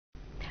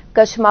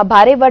કચ્છમાં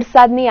ભારે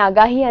વરસાદની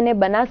આગાહી અને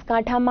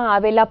બનાસકાંઠામાં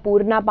આવેલા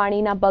પૂરના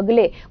પાણીના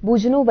પગલે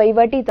ભુજનું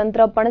વહીવટી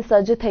તંત્ર પણ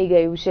સજ્જ થઈ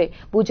ગયું છે.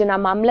 ભુજના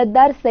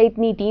મામલતદાર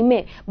સહિતની ટીમે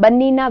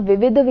બન્નીના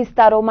વિવિધ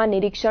વિસ્તારોમાં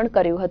નિરીક્ષણ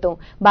કર્યું હતું.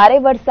 ભારે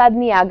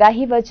વરસાદની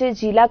આગાહી વચ્ચે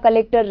જિલ્લા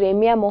કલેક્ટર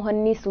રેમ્યા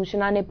મોહનની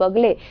સૂચનાને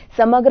પગલે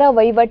સમગ્ર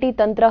વહીવટી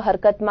તંત્ર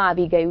હરકતમાં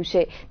આવી ગયું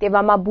છે.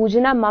 તેવામાં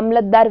ભુજના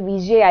મામલતદાર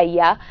વિજય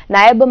આયા,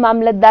 નાયબ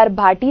મામલતદાર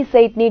ભાટી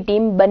સહિતની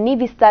ટીમ બન્ની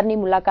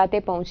વિસ્તારની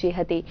મુલાકાતે પહોંચી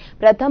હતી.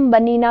 પ્રથમ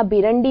બન્નીના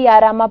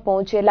ભીરંડીયારામાં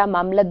પહોંચેલા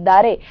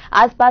મામલતદારે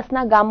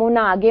આસપાસના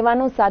ગામોના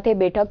આગેવાનો સાથે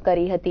બેઠક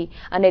કરી હતી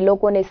અને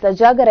લોકોને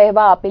સજાગ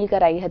રહેવા અપીલ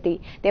કરાઈ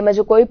હતી. તેમજ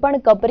કોઈપણ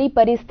કપરી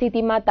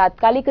પરિસ્થિતિમાં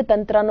તાત્કાલિક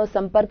તંત્રનો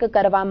સંપર્ક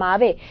કરવામાં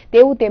આવે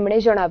તેવું તેમણે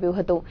જણાવ્યું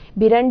હતું.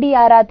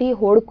 ભીરંડીયારાથી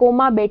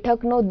હોડકોમાં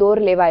બેઠકનો દોર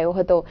લેવાયો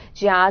હતો,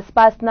 જ્યાં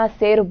આસપાસના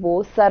સેરવો,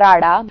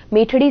 સરાડા,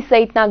 મીઠડી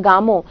સહિતના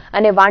ગામો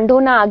અને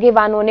વાંઢોના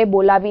આગેવાનોને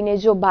બોલાવીને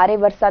જો ભારે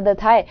વરસાદ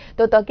થાય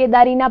તો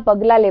તકેદારીના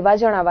પગલાં લેવા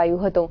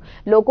જણાવાયું હતું.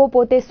 લોકો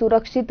પોતે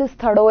સુરક્ષિત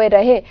સ્થળોએ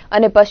રહે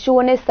અને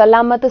પશુઓને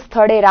સલામત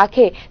સ્થળે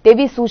રાખે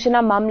તેવી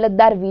સૂચના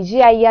મામલતદાર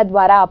વિજય આયા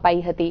દ્વારા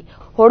અપાઈ હતી.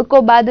 હોડકો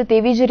બાદ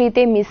તેવી જ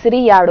રીતે મિસરી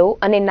યાળો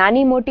અને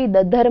નાની મોટી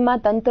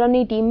દદ્ધરમાં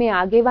તંત્રની ટીમે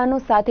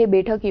આગેવાનો સાથે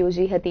બેઠક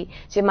યોજી હતી,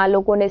 જેમાં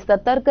લોકોને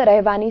સતર્ક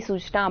રહેવાની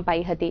સૂચના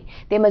અપાઈ હતી.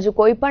 તેમજ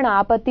કોઈપણ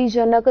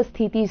આપત્તિજનક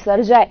સ્થિતિ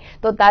સર્જાય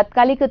તો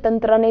તાત્કાલિક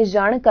તંત્રને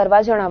જાણ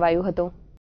કરવા જણાવાયું હતું.